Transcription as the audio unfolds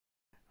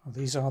Well,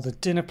 these are the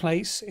dinner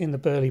plates in the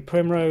Burleigh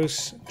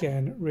Primrose.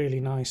 Again, really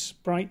nice,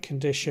 bright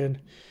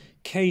condition.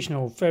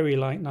 Occasional very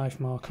light knife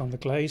mark on the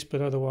glaze, but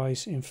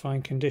otherwise in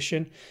fine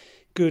condition.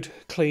 Good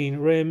clean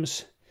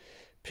rims.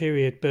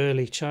 Period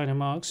Burleigh china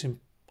marks,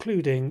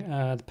 including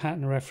the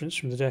pattern reference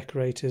from the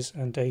decorators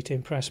and date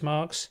impress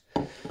marks.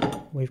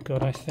 We've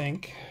got, I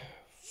think,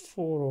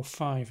 4 or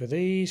 5 of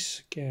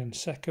these. Again,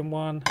 second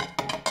one,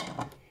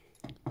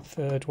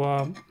 third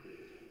one,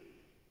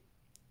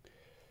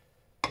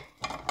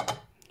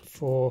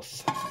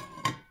 fourth,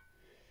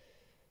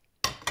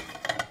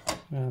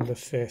 and the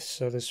fifth.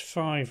 So there's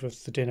 5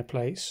 of the dinner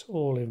plates,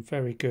 all in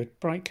very good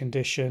bright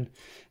condition,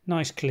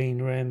 nice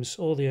clean rims.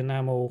 All the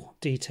enamel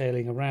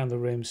detailing around the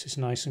rims is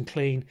nice and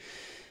clean,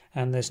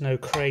 and there's no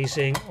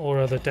crazing or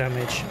other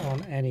damage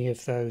on any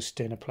of those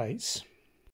dinner plates.